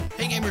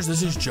gamers,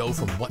 this is Joe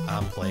from What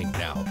I'm Playing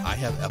Now. I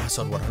have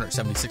episode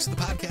 176 of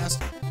the podcast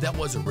that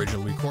was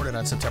originally recorded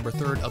on September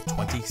 3rd of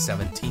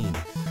 2017.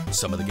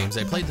 Some of the games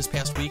I played this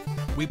past week,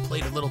 we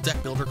played a little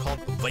deck builder called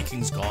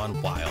Vikings Gone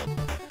Wild.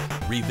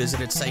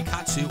 Revisited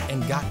Saikatsu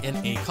and got in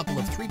a couple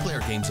of 3-player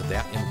games of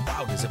that, and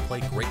wow, does it play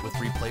great with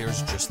 3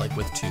 players just like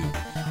with 2.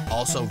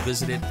 Also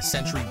visited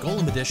Century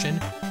Golem Edition,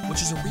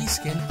 which is a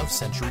reskin of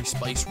Century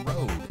Spice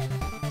Road.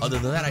 Other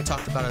than that, I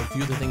talked about a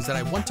few of the things that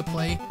I want to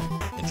play.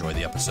 Enjoy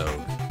the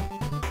episode.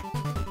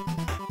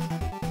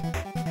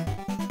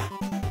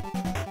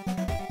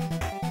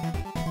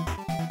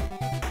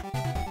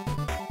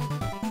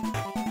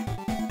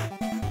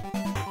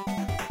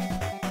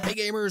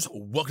 Hey gamers,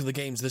 welcome to the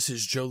games. This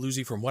is Joe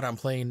Luzzi from What I'm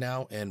Playing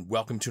Now, and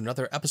welcome to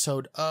another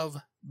episode of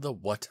the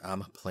What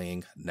I'm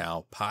Playing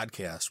Now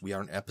podcast. We are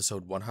on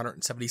episode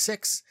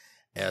 176.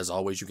 As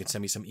always, you can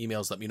send me some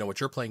emails. Let me know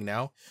what you're playing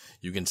now.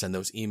 You can send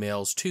those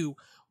emails to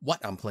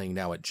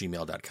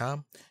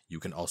whatimplayingnow@gmail.com. You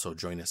can also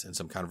join us in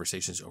some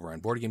conversations over on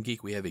Board Game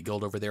Geek. We have a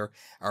guild over there.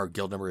 Our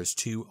guild number is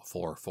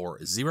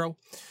 2440.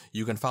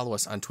 You can follow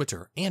us on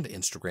Twitter and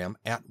Instagram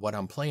at What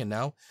I'm Playing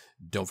Now.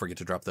 Don't forget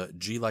to drop the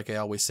G like I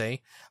always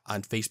say.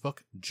 On Facebook,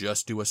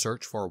 just do a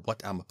search for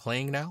What I'm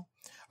Playing Now.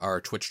 Our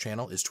Twitch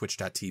channel is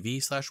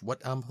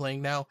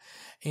twitch.tv/whatimplayingnow.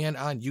 And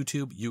on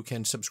YouTube, you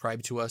can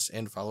subscribe to us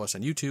and follow us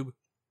on YouTube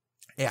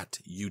at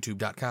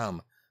youtube.com/whatimplayingnow.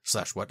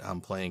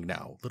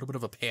 A little bit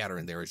of a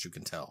pattern there, as you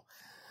can tell.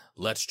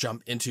 Let's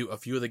jump into a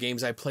few of the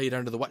games I played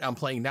under the What I'm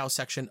Playing Now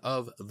section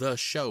of the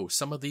show.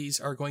 Some of these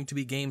are going to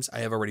be games I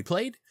have already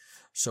played,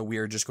 so we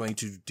are just going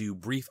to do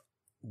brief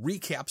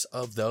recaps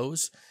of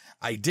those.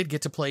 I did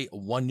get to play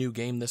one new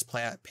game this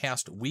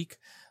past week.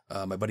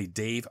 My buddy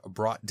Dave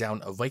brought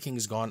down a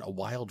Vikings Gone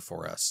Wild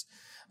for us.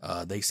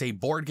 They say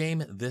board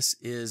game. This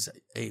is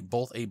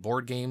both a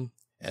board game,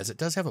 as it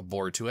does have a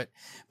board to it,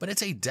 but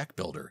it's a deck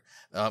builder.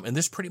 And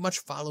this pretty much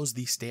follows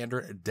the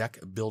standard deck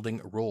building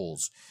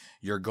rules.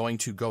 You're going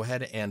to go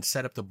ahead and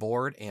set up the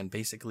board and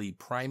basically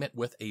prime it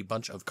with a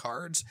bunch of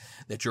cards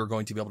that you're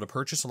going to be able to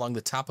purchase. Along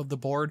the top of the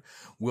board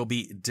will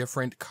be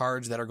different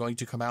cards that are going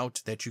to come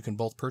out that you can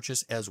both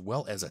purchase as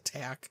well as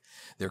attack.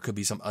 There could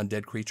be some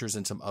undead creatures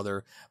and some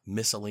other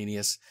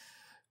miscellaneous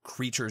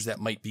creatures that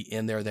might be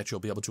in there that you'll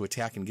be able to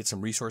attack and get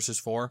some resources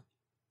for.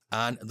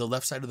 On the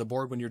left side of the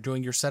board, when you're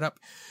doing your setup,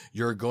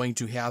 you're going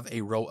to have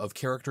a row of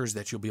characters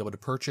that you'll be able to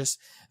purchase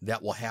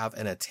that will have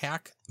an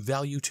attack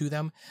value to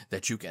them,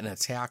 that you can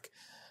attack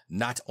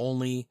not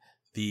only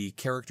the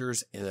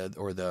characters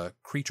or the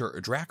creature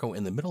or Draco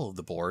in the middle of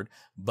the board,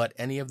 but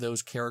any of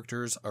those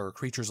characters or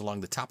creatures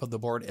along the top of the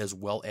board, as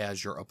well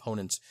as your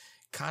opponent's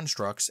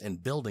constructs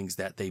and buildings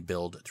that they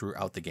build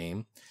throughout the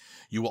game.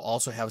 You will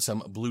also have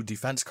some blue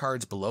defense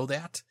cards below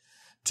that.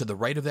 To the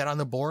right of that on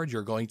the board,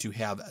 you're going to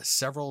have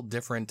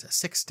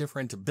 6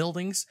 different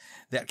buildings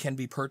that can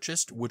be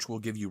purchased, which will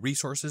give you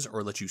resources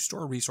or let you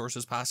store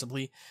resources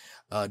possibly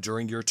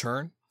during your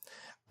turn.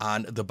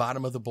 On the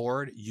bottom of the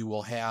board, you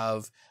will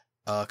have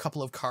a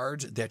couple of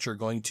cards that you're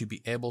going to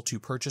be able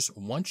to purchase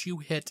once you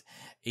hit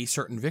a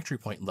certain victory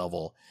point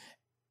level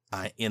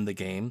in the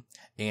game.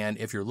 And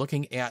if you're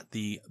looking at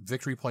the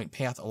victory point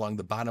path along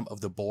the bottom of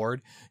the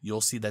board,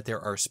 you'll see that there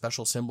are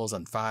special symbols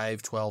on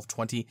 5, 12,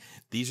 20.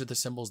 These are the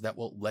symbols that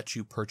will let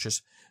you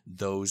purchase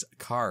those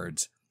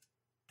cards.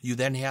 You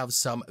then have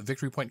some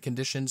victory point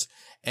conditions,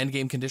 end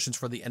game conditions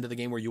for the end of the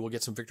game, where you will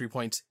get some victory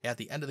points at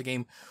the end of the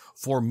game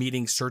for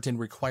meeting certain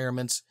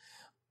requirements.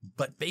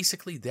 But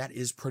basically, that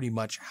is pretty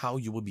much how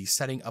you will be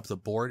setting up the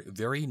board.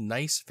 Very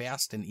nice,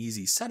 fast, and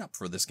easy setup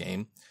for this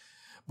game.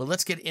 But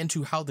let's get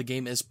into how the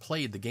game is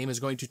played. The game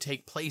is going to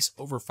take place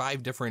over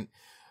 5 different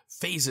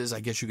phases, I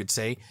guess you could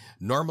say.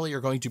 Normally,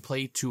 you're going to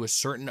play to a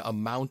certain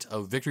amount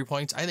of victory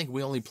points. I think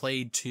we only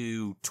played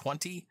to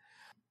 20.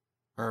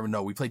 Or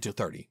no, we played to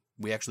 30.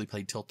 We actually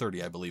played till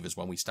 30, I believe, is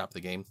when we stopped the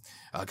game.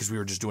 Because we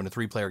were just doing a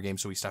 3-player game,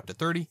 so we stopped at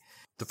 30.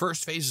 The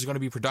first phase is going to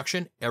be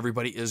production.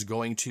 Everybody is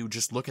going to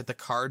just look at the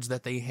cards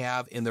that they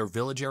have in their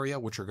village area,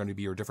 which are going to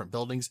be your different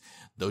buildings.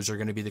 Those are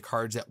going to be the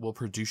cards that will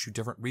produce you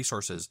different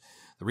resources.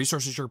 The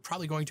resources you're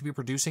probably going to be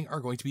producing are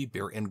going to be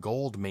beer and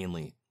gold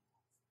mainly.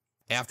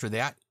 After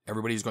that,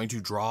 everybody is going to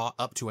draw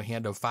up to a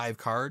hand of 5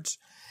 cards.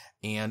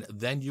 And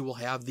then you will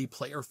have the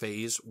player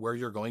phase where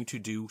you're going to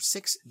do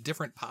 6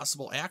 different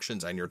possible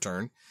actions on your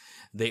turn.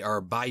 They are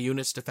buy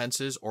units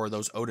defenses or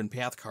those Odin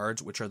Path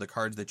cards, which are the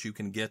cards that you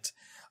can get,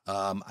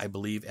 I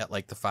believe, at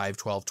like the 5,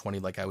 12, 20,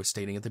 like I was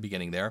stating at the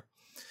beginning there.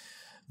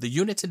 The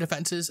units and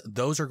defenses,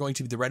 those are going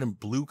to be the red and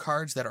blue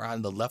cards that are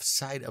on the left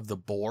side of the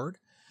board.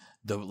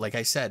 Like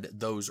I said,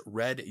 those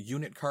red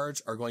unit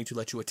cards are going to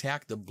let you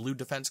attack. The blue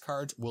defense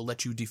cards will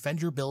let you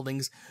defend your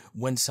buildings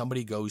when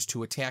somebody goes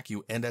to attack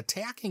you. And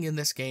attacking in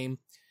this game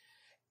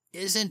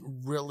isn't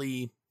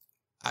really,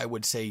 I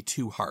would say,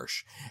 too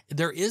harsh.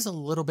 There is a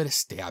little bit of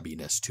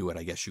stabbiness to it,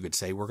 I guess you could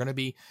say.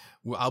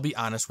 I'll be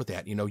honest with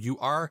that. You know, you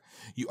are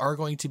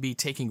going to be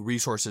taking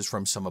resources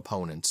from some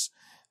opponents.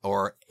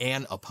 Or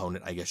an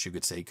opponent, I guess you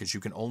could say, because you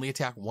can only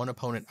attack one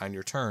opponent on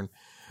your turn.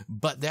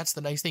 But that's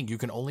the nice thing. You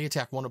can only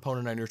attack one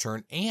opponent on your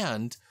turn,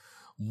 and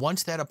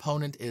once that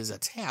opponent is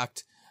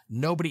attacked,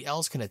 nobody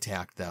else can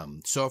attack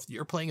them. So if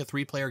you're playing a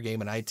 3-player game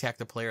and I attack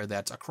the player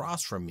that's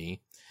across from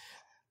me,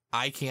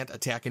 I can't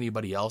attack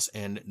anybody else,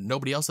 and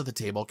nobody else at the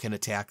table can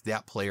attack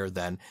that player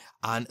then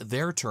on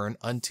their turn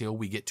until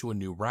we get to a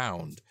new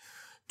round,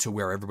 to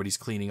where everybody's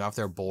cleaning off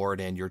their board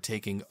and you're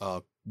taking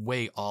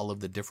away all of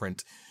the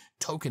different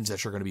tokens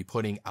that you're going to be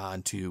putting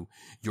onto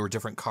your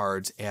different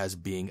cards as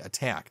being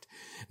attacked.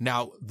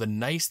 Now, the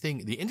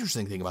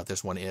interesting thing about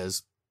this one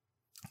is,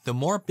 the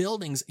more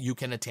buildings you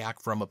can attack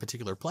from a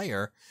particular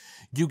player,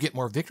 you get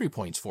more victory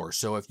points for.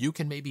 So if you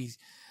can maybe,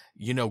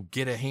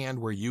 get a hand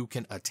where you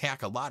can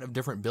attack a lot of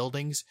different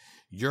buildings,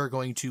 you're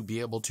going to be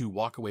able to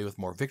walk away with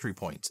more victory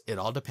points. It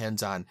all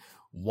depends on,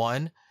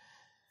 1,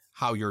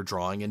 how you're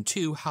drawing, and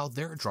 2, how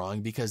they're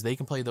drawing, because they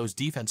can play those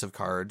defensive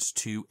cards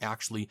to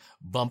actually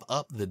bump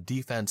up the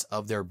defense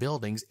of their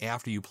buildings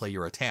after you play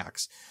your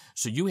attacks.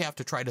 So you have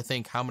to try to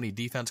think, how many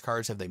defense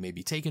cards have they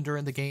maybe taken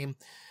during the game?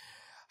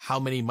 How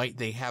many might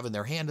they have in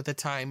their hand at the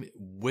time?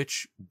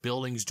 Which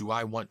buildings do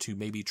I want to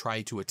maybe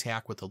try to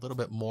attack with a little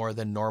bit more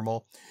than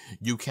normal?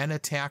 You can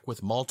attack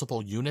with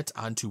multiple units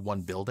onto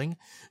one building.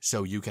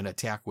 So you can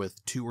attack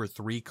with 2 or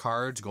 3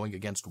 cards going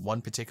against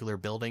one particular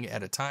building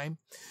at a time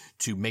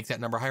to make that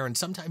number higher. And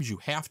sometimes you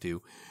have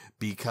to,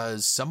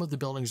 because some of the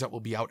buildings that will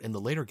be out in the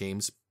later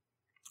games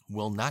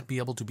will not be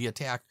able to be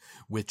attacked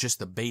with just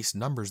the base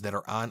numbers that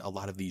are on a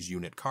lot of these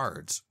unit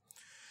cards.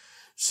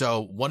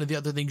 So one of the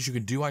other things you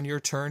can do on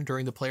your turn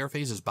during the player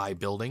phase is buy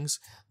buildings.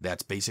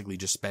 That's basically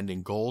just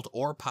spending gold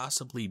or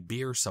possibly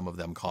beer, some of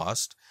them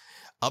cost.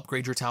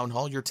 Upgrade your town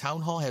hall. Your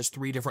town hall has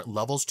 3 different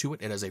levels to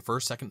it. It has a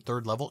 1st, 2nd,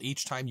 3rd level.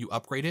 Each time you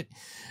upgrade it,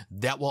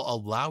 that will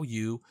allow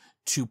you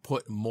to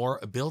put more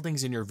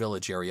buildings in your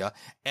village area,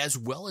 as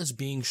well as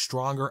being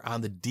stronger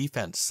on the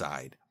defense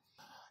side.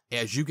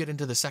 As you get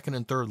into the 2nd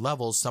and 3rd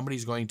levels,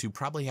 somebody's going to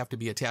probably have to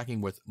be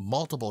attacking with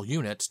multiple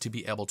units to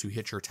be able to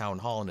hit your town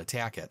hall and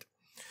attack it.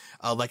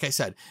 Like I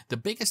said, the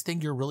biggest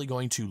thing you're really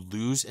going to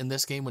lose in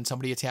this game when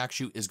somebody attacks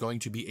you is going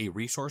to be a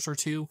resource or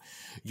 2.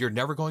 You're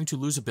never going to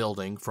lose a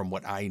building, from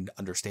what I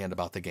understand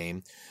about the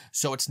game.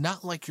 So it's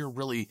not like you're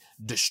really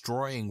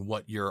destroying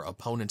what your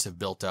opponents have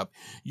built up.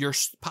 You're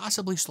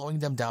possibly slowing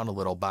them down a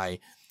little by,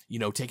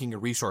 taking a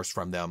resource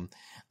from them.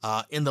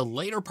 In the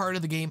later part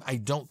of the game, I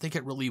don't think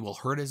it really will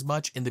hurt as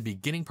much. In the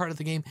beginning part of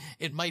the game,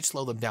 it might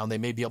slow them down. They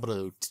may be able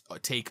to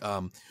take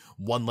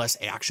one less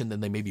action than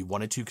they maybe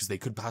wanted to, because they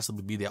could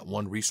possibly be that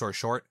one resource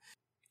short.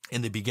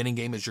 In the beginning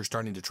game, as you're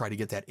starting to try to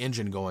get that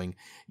engine going,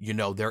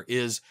 there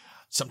is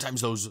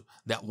sometimes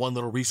that one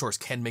little resource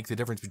can make the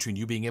difference between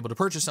you being able to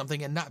purchase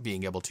something and not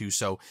being able to.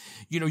 So,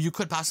 you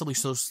could possibly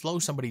slow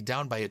somebody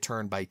down by a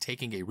turn by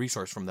taking a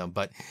resource from them,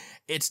 but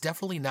it's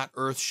definitely not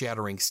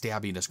earth-shattering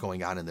stabbiness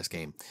going on in this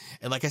game.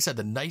 And like I said,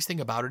 the nice thing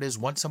about it is,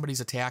 once somebody's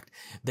attacked,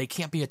 they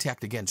can't be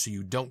attacked again, so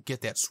you don't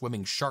get that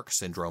swimming shark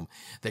syndrome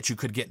that you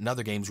could get in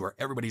other games where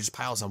everybody just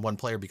piles on one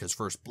player because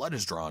first blood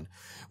is drawn,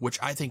 which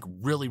I think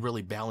really,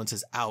 really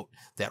balances out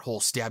that whole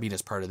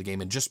stabbiness part of the game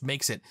and just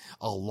makes it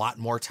a lot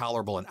more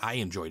tolerable, and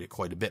I enjoyed it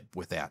quite a bit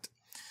with that.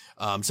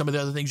 Some of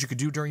the other things you could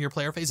do during your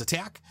player phase: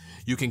 attack.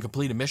 You can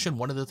complete a mission.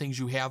 One of the things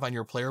you have on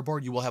your player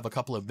board, you will have a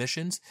couple of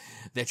missions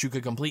that you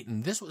could complete.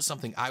 And this was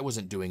something I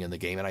wasn't doing in the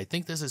game. And I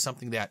think this is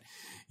something that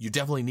you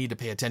definitely need to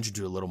pay attention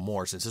to a little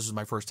more, since this was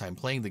my first time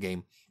playing the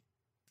game.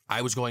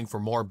 I was going for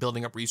more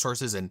building up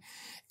resources, and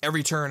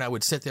every turn I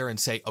would sit there and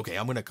say, okay,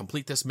 I'm going to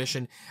complete this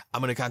mission.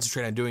 I'm going to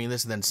concentrate on doing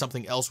this. And then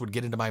something else would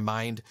get into my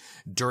mind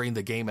during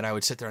the game, and I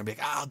would sit there and be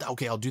like,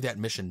 okay, I'll do that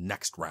mission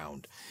next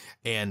round.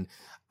 And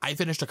I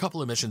finished a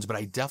couple of missions, but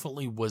I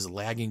definitely was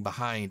lagging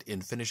behind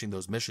in finishing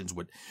those missions,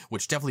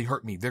 which definitely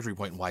hurt me victory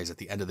point wise at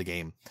the end of the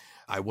game.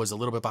 I was a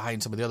little bit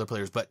behind some of the other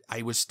players, but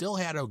I still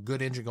had a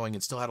good engine going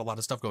and still had a lot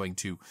of stuff going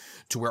to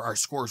where our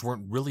scores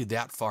weren't really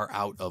that far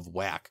out of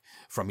whack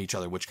from each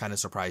other, which kind of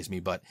surprised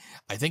me. But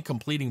I think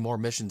completing more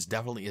missions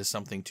definitely is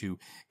something to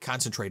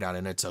concentrate on,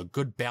 and it's a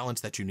good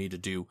balance that you need to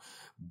do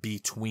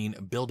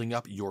between building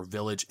up your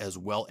village as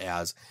well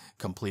as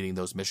completing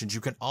those missions.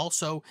 You can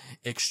also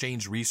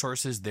exchange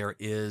resources. There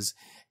is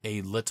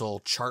a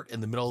little chart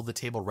in the middle of the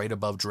table right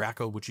above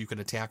Draco, which you can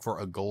attack for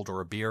a gold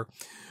or a beer,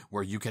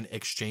 where you can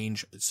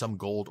exchange some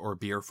gold or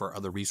beer for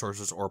other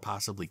resources or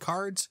possibly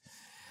cards.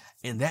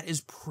 And that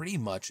is pretty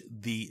much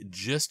the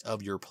gist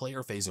of your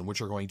player phase and what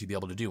you're going to be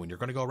able to do. And you're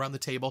going to go around the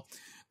table.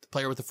 The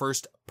player with the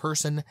first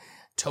person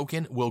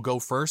token will go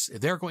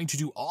first. They're going to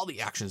do all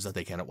the actions that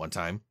they can at one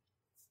time.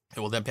 It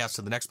will then pass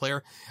to the next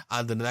player,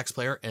 on to the next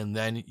player, and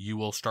then you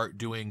will start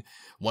doing,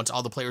 once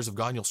all the players have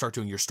gone, you'll start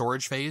doing your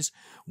storage phase,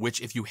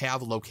 which if you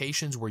have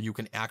locations where you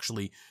can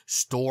actually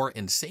store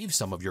and save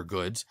some of your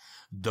goods,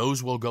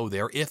 those will go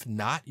there. If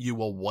not, you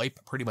will wipe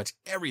pretty much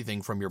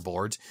everything from your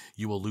boards.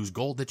 You will lose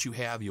gold that you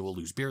have. You will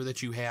lose beer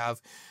that you have.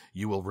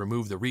 You will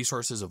remove the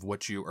resources of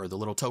what or the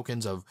little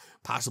tokens of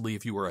possibly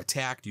if you were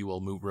attacked, you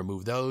will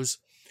remove those.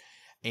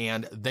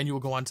 And then you will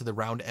go on to the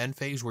round end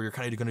phase where you're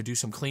kind of going to do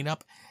some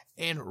cleanup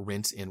and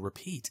rinse and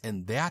repeat.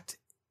 And that,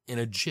 in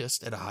a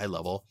gist at a high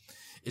level,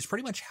 is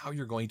pretty much how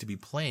you're going to be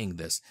playing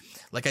this.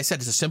 Like I said,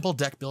 it's a simple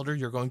deck builder.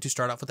 You're going to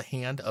start off with a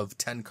hand of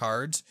 10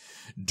 cards.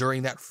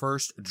 During that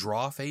first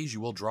draw phase,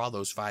 you will draw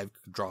five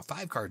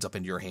cards up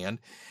into your hand,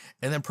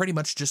 and then pretty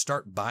much just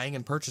start buying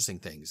and purchasing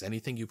things.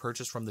 Anything you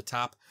purchase from the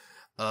top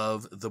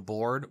of the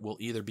board will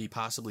either be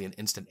possibly an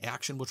instant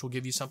action, which will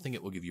give you something.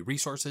 It will give you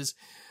resources.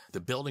 The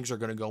buildings are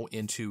going to go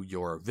into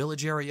your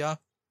village area.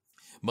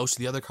 Most of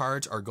the other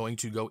cards are going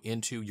to go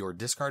into your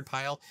discard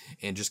pile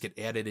and just get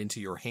added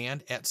into your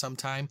hand at some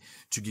time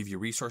to give you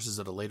resources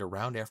at a later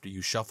round after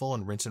you shuffle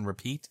and rinse and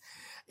repeat.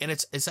 And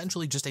it's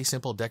essentially just a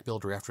simple deck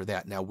builder after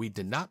that. Now, we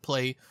did not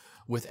play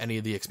with any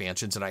of the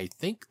expansions, and I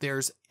think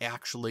there's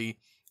actually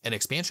an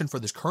expansion for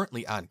this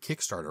currently on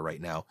Kickstarter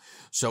right now.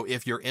 So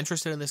if you're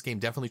interested in this game,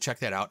 definitely check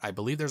that out. I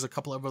believe there's a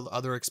couple of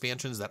other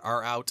expansions that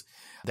are out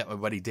that my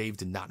buddy Dave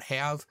did not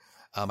have.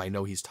 I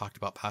know he's talked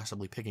about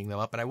possibly picking them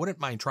up, and I wouldn't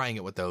mind trying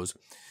it with those.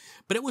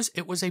 But it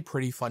was a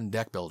pretty fun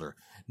deck builder.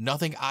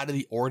 Nothing out of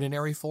the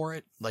ordinary for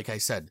it. Like I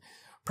said,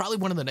 probably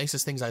one of the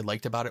nicest things I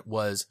liked about it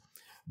was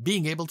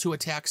being able to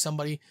attack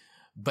somebody,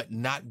 but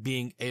not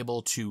being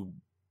able to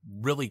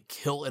really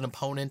kill an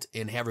opponent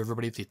and have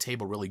everybody at the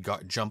table really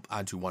jump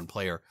onto one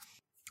player.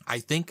 I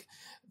think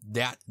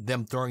that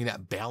them throwing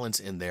that balance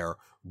in there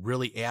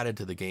really added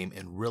to the game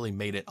and really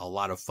made it a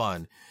lot of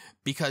fun,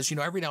 because,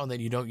 every now and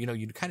then,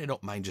 you kind of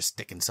don't mind just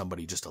sticking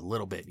somebody just a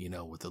little bit,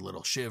 with a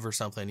little shiv or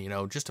something,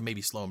 just to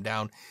maybe slow them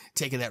down,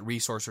 taking that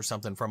resource or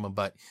something from them.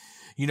 But,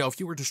 if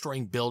you were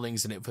destroying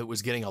buildings and if it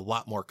was getting a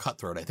lot more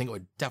cutthroat, I think it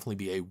would definitely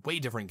be a way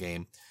different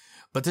game.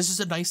 But this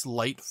is a nice,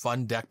 light,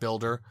 fun deck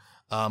builder.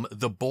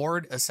 The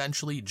board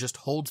essentially just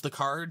holds the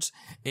cards.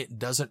 It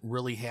doesn't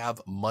really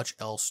have much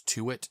else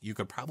to it. You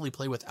could probably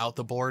play without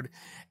the board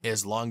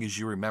as long as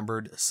you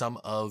remembered some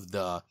of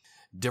the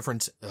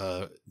difference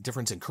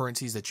in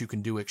currencies that you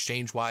can do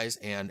exchange wise,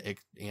 and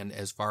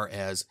as far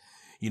as,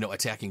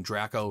 attacking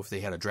Draco if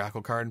they had a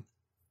Draco card.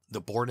 The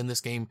board in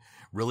this game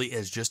really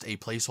is just a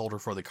placeholder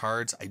for the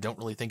cards. I don't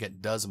really think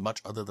it does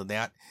much other than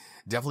that.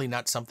 Definitely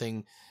not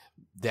something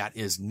that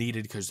is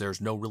needed, because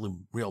there's no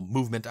real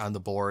movement on the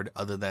board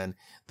other than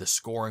the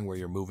scoring where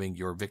you're moving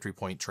your victory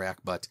point track.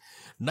 But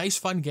nice,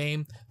 fun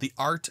game. The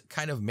art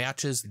kind of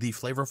matches the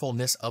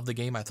flavorfulness of the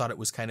game. I thought it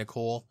was kind of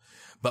cool,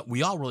 but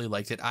we all really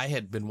liked it. I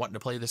had been wanting to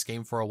play this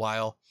game for a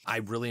while. I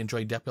really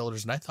enjoyed deck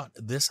builders, and I thought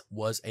this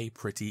was a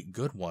pretty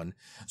good one.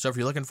 So if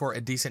you're looking for a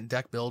decent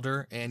deck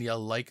builder and you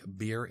like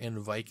beer and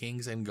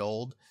Vikings and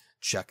gold,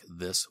 check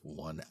this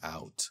one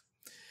out.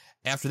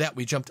 After that,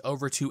 we jumped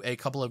over to a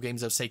couple of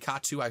games of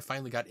Seikatsu. I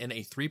finally got in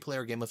a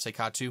 3-player game of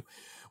Seikatsu.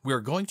 We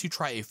are going to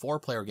try a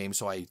 4-player game,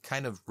 so I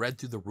kind of read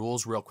through the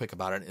rules real quick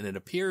about it, and it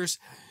appears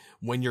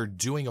when you're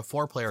doing a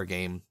 4-player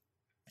game,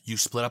 you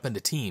split up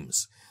into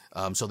teams.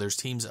 So there's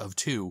teams of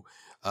 2,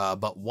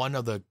 but one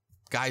of the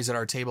guys at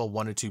our table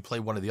wanted to play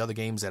one of the other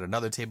games at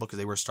another table because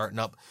they were starting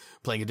up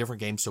playing a different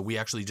game, so we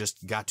actually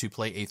just got to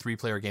play a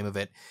 3-player game of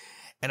it.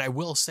 And I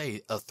will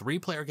say, a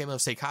 3-player game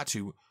of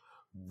Seikatsu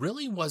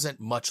really wasn't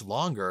much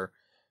longer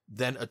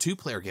than a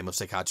 2-player game of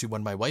Seikatsu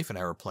when my wife and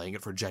I were playing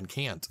it for Gen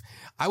Cant.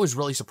 I was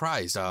really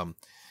surprised.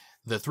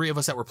 The 3 of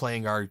us that were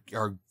playing are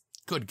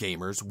good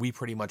gamers. We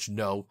pretty much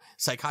know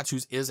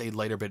Seikatsu is a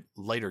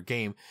lighter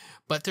game,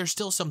 but there's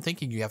still some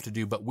thinking you have to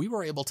do. But we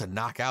were able to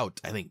knock out,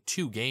 I think,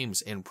 2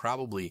 games in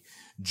probably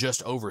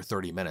just over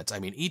 30 minutes. I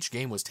mean, each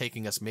game was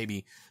taking us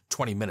maybe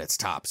 20 minutes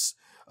tops.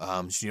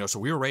 So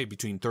we were right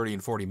between 30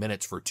 and 40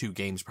 minutes for 2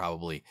 games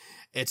probably.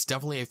 It's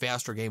definitely a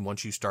faster game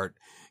once you start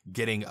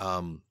getting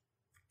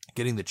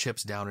the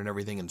chips down and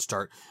everything, and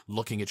start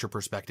looking at your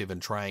perspective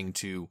and trying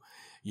to,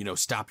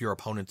 stop your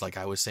opponent, like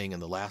I was saying in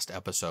the last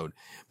episode.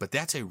 But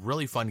that's a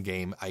really fun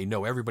game. I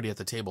know everybody at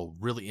the table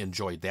really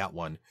enjoyed that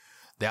one.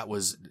 That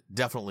was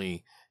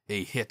definitely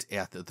a hit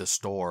at the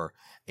store,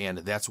 and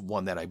that's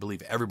one that I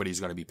believe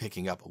everybody's going to be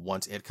picking up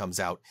once it comes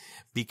out,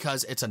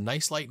 because it's a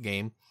nice light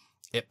game.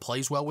 It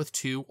plays well with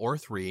 2 or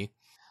 3.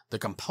 The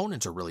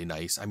components are really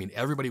nice. I mean,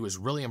 everybody was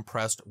really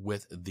impressed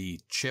with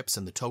the chips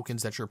and the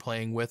tokens that you're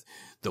playing with.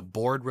 The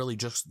board really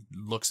just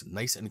looks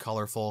nice and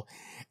colorful,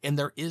 and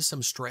there is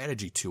some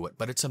strategy to it,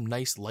 but it's some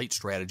nice light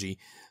strategy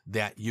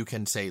that you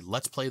can say,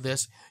 let's play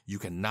this. You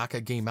can knock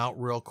a game out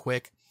real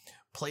quick,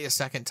 play a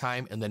second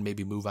time, and then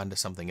maybe move on to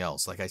something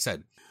else. Like I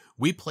said,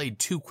 we played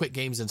 2 quick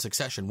games in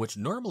succession, which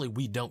normally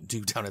we don't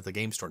do down at the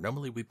game store.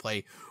 Normally we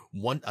play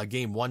a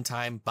game one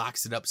time,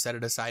 box it up, set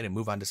it aside, and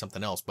move on to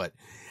something else. But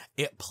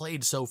it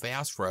played so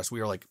fast for us. We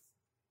were like,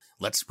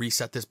 let's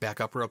reset this back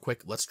up real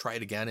quick. Let's try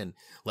it again, and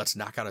let's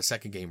knock out a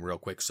second game real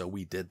quick. So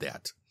we did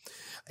that.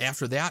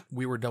 After that,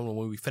 we were done.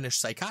 When we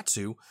finished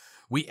Seikatsu,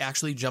 we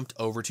actually jumped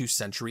over to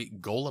Century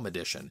Golem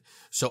Edition.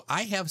 So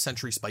I have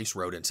Century Spice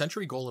Road, and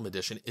Century Golem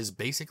Edition is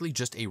basically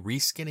just a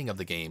reskinning of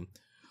the game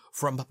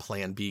from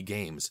Plan B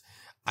Games.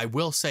 I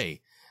will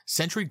say,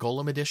 Century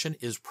Golem Edition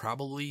is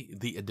probably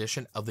the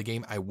edition of the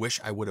game I wish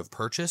I would have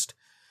purchased,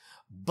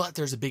 but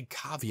there's a big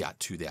caveat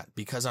to that,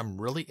 because I'm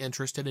really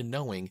interested in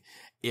knowing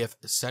if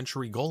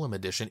Century Golem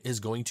Edition is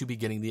going to be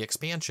getting the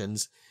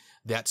expansions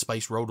that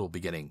Spice Road will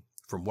be getting.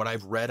 From what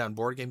I've read on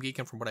Board Game Geek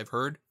and from what I've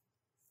heard,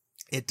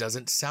 it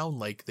doesn't sound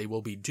like they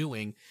will be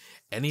doing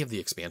any of the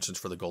expansions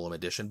for the Golem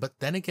Edition. But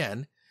then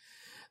again,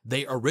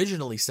 they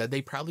originally said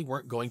they probably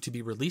weren't going to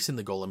be releasing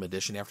the Golem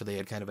Edition after they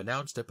had kind of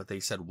announced it, but they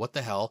said, what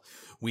the hell?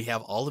 We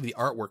have all of the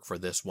artwork for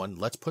this one.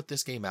 Let's put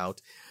this game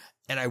out.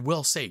 And I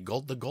will say,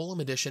 the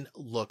Golem Edition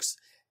looks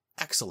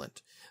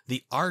excellent.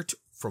 The art,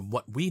 from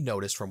what we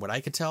noticed, from what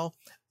I could tell,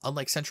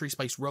 unlike Century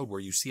Spice Road, where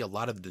you see a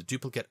lot of the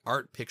duplicate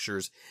art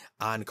pictures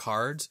on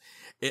cards,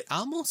 it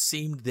almost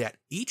seemed that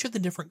each of the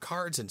different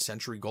cards in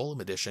Century Golem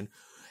Edition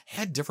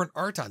had different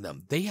art on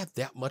them. They had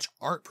that much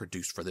art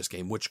produced for this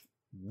game, which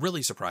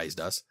really surprised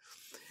us.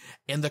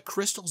 And the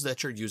crystals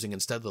that you're using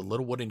instead of the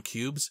little wooden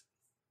cubes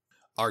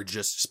are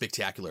just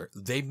spectacular.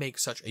 They make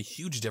such a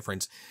huge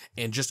difference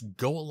and just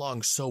go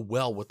along so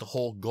well with the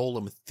whole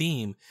Golem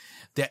theme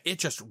that it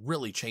just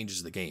really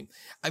changes the game.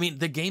 I mean,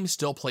 the game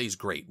still plays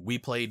great. We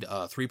played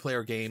a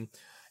 3-player game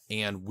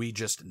and we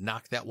just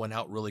knocked that one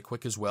out really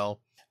quick as well.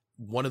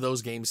 One of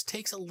those games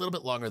takes a little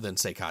bit longer than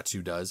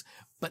Seikatsu does,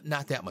 but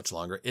not that much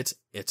longer. It's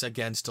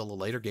again still a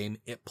later game.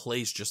 It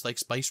plays just like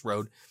Spice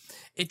Road.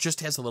 It just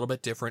has a little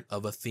bit different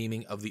of a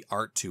theming of the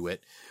art to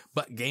it,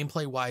 but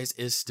gameplay wise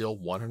is still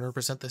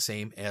 100% the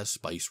same as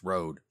Spice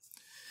Road.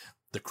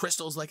 The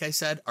crystals, like I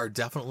said, are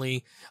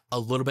definitely a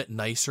little bit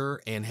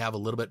nicer and have a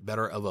little bit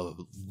better of a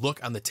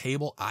look on the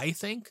table, I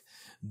think,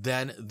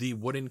 than the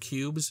wooden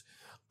cubes,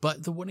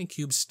 but the wooden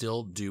cubes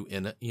still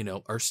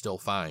are still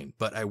fine.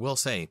 But I will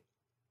say,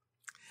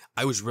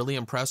 I was really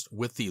impressed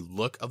with the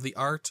look of the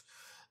art.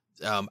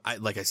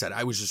 Like I said,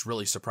 I was just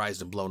really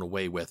surprised and blown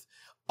away with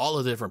all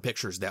of the different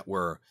pictures that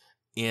were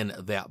in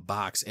that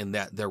box, and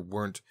that there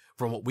weren't,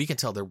 from what we can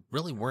tell, there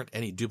really weren't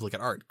any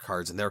duplicate art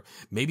cards. And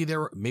maybe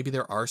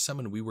there are some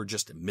and we were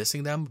just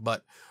missing them.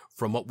 But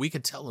from what we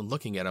could tell and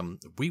looking at them,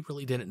 we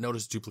really didn't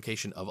notice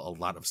duplication of a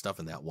lot of stuff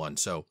in that one.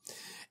 So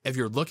if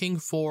you're looking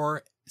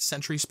for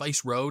Century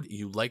Spice Road,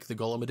 you like the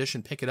Golem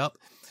Edition, pick it up.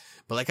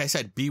 But like I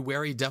said, be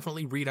wary.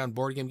 Definitely read on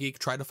Board Game Geek.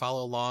 Try to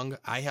follow along.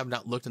 I have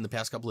not looked in the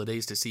past couple of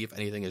days to see if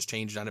anything has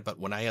changed on it. But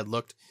when I had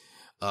looked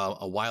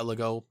a while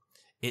ago,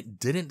 it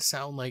didn't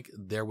sound like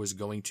there was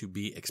going to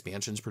be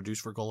expansions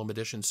produced for Golem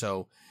Edition.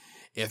 So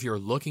if you're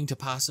looking to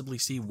possibly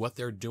see what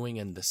they're doing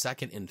in the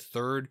second and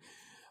third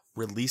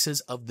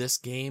releases of this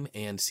game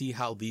and see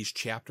how these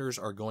chapters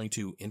are going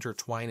to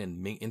intertwine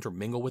and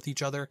intermingle with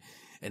each other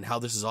and how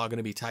this is all going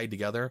to be tied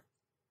together,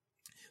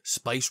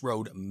 Spice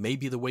Road may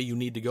be the way you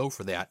need to go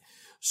for that.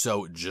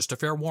 So just a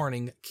fair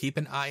warning, keep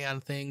an eye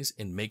on things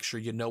and make sure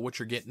you know what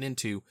you're getting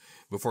into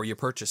before you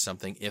purchase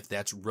something, if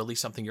that's really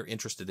something you're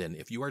interested in.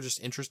 If you are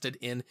just interested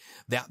in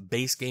that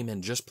base game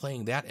and just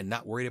playing that and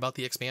not worried about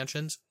the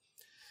expansions,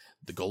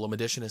 the Golem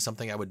Edition is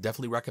something I would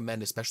definitely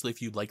recommend, especially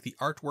if you like the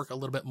artwork a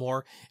little bit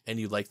more and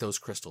you like those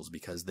crystals,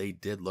 because they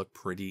did look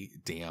pretty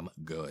damn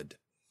good.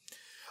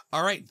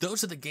 All right,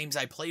 those are the games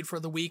I played for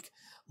the week.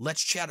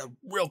 Let's chat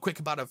real quick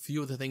about a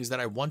few of the things that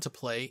I want to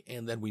play,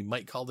 and then we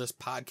might call this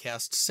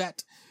podcast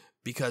set,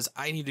 because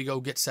I need to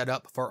go get set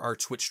up for our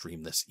Twitch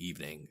stream this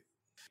evening.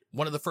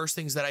 One of the first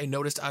things that I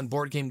noticed on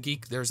Board Game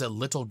Geek, there's a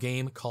little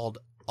game called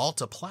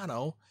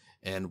Altiplano,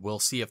 and we'll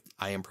see if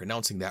I am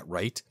pronouncing that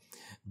right.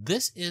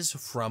 This is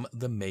from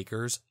the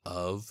makers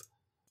of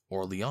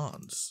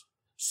Orleans.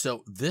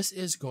 So this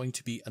is going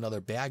to be another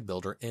bag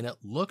builder, and it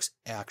looks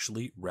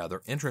actually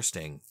rather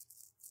interesting.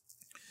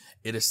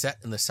 It is set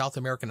in the South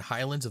American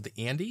highlands of the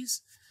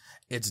Andes.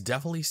 It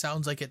definitely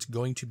sounds like it's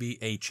going to be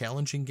a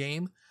challenging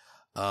game.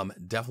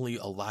 Definitely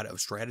a lot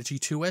of strategy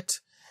to it.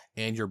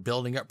 And you're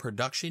building up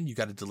production. You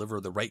got to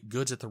deliver the right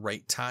goods at the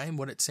right time,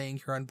 what it's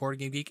saying here on Board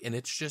Game Geek. And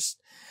it's just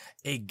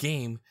a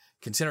game,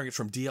 considering it's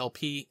from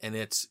DLP, and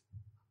it's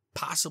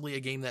possibly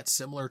a game that's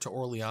similar to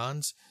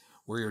Orleans,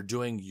 where you're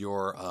doing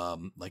your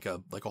like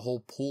a whole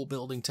pool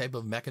building type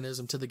of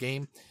mechanism to the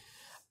game.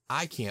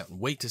 I can't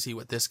wait to see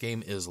what this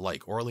game is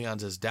like.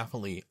 Orleans is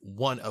definitely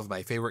one of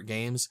my favorite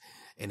games,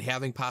 and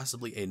having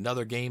possibly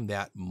another game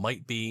that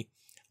might be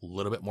a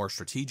little bit more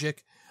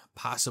strategic,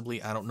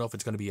 possibly, I don't know if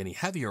it's going to be any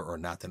heavier or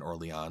not than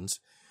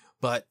Orleans,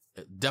 but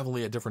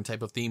definitely a different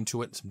type of theme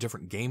to it, some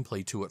different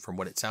gameplay to it from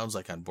what it sounds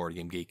like on Board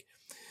Game Geek.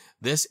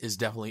 This is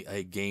definitely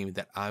a game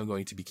that I'm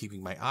going to be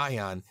keeping my eye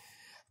on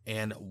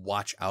and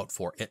watch out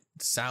for. It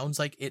sounds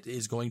like it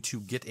is going to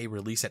get a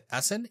release at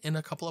Essen in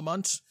a couple of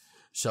months.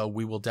 So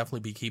we will definitely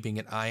be keeping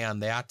an eye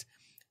on that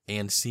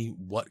and see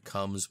what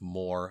comes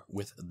more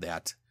with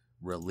that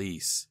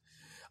release.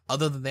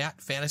 Other than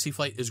that, Fantasy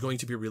Flight is going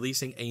to be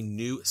releasing a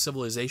new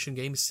Civilization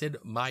game, Sid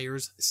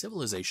Meier's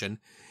Civilization: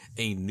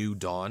 A New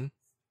Dawn.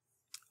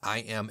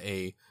 I'm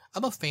a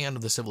fan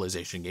of the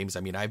Civilization games.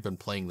 I mean, I've been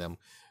playing them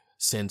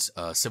since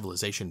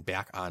Civilization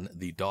back on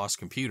the DOS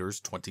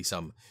computers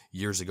 20-some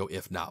years ago,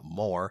 if not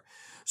more.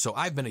 So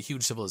I've been a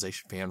huge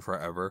Civilization fan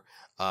forever.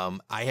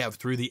 I have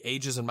Through the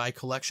Ages in my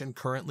collection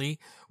currently,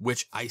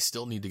 which I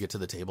still need to get to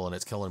the table, and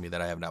it's killing me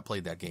that I have not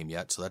played that game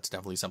yet. So that's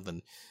definitely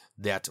something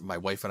that my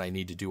wife and I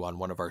need to do on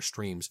one of our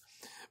streams.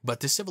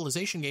 But the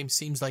Civilization game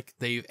seems like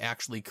they've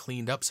actually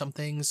cleaned up some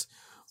things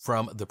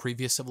from the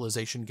previous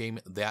Civilization game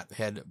that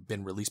had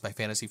been released by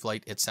Fantasy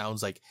Flight, it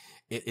sounds like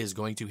it is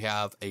going to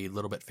have a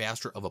little bit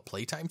faster of a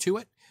playtime to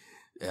it.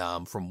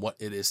 From what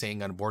it is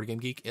saying on Board Game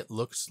Geek, it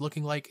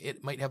looking like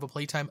it might have a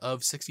playtime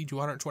of 60 to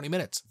 120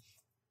 minutes,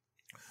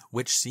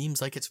 which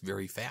seems like it's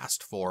very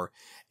fast for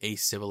a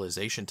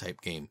Civilization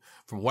type game.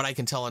 From what I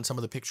can tell on some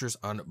of the pictures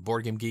on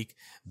Board Game Geek,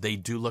 they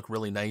do look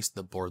really nice.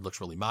 The board looks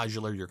really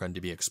modular. You're going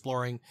to be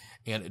exploring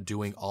and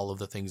doing all of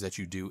the things that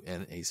you do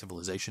in a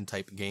Civilization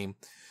type game.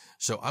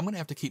 So I'm going to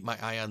have to keep my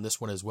eye on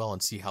this one as well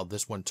and see how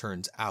this one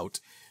turns out,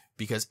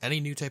 because any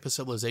new type of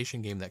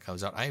Civilization game that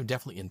comes out, I am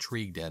definitely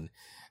intrigued in.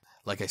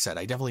 Like I said,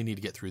 I definitely need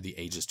to get through the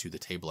Ages to the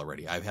Table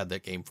already. I've had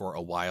that game for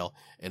a while,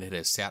 and it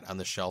has sat on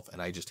the shelf,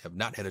 and I just have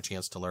not had a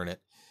chance to learn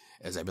it,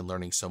 as I've been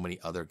learning so many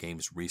other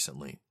games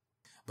recently.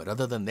 But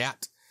other than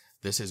that,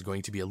 this is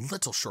going to be a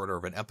little shorter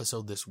of an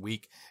episode this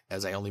week,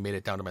 as I only made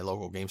it down to my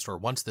local game store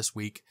once this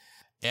week.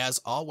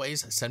 As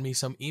always, send me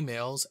some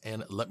emails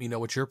and let me know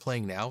what you're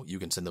playing now. You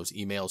can send those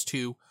emails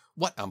to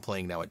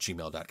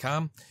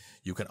whatimplayingnow@gmail.com.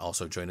 You can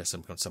also join us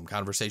in some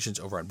conversations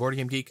over on Board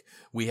Game Geek.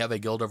 We have a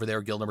guild over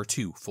there, guild number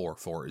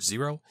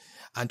 2440.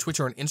 On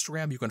Twitter and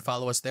Instagram, you can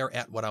follow us there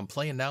at What I'm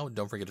Playing Now.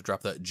 Don't forget to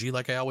drop the G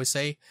like I always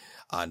say.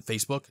 On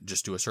Facebook,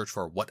 just do a search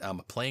for What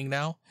I'm Playing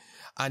Now.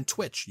 On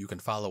Twitch, you can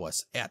follow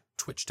us at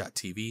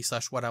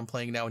twitch.tv/What I'm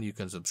Playing Now, and you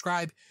can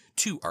subscribe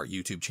to our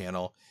YouTube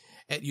channel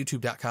at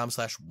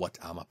youtube.com/What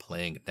I'm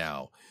Playing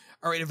Now.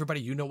 All right,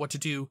 everybody, you know what to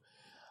do.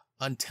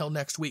 Until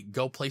next week,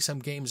 go play some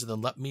games and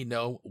then let me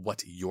know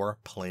what you're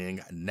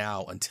playing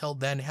now. Until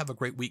then, have a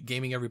great week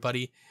gaming,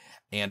 everybody,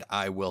 and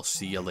I will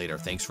see you later.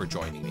 Thanks for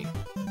joining me.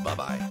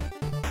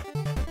 Bye-bye.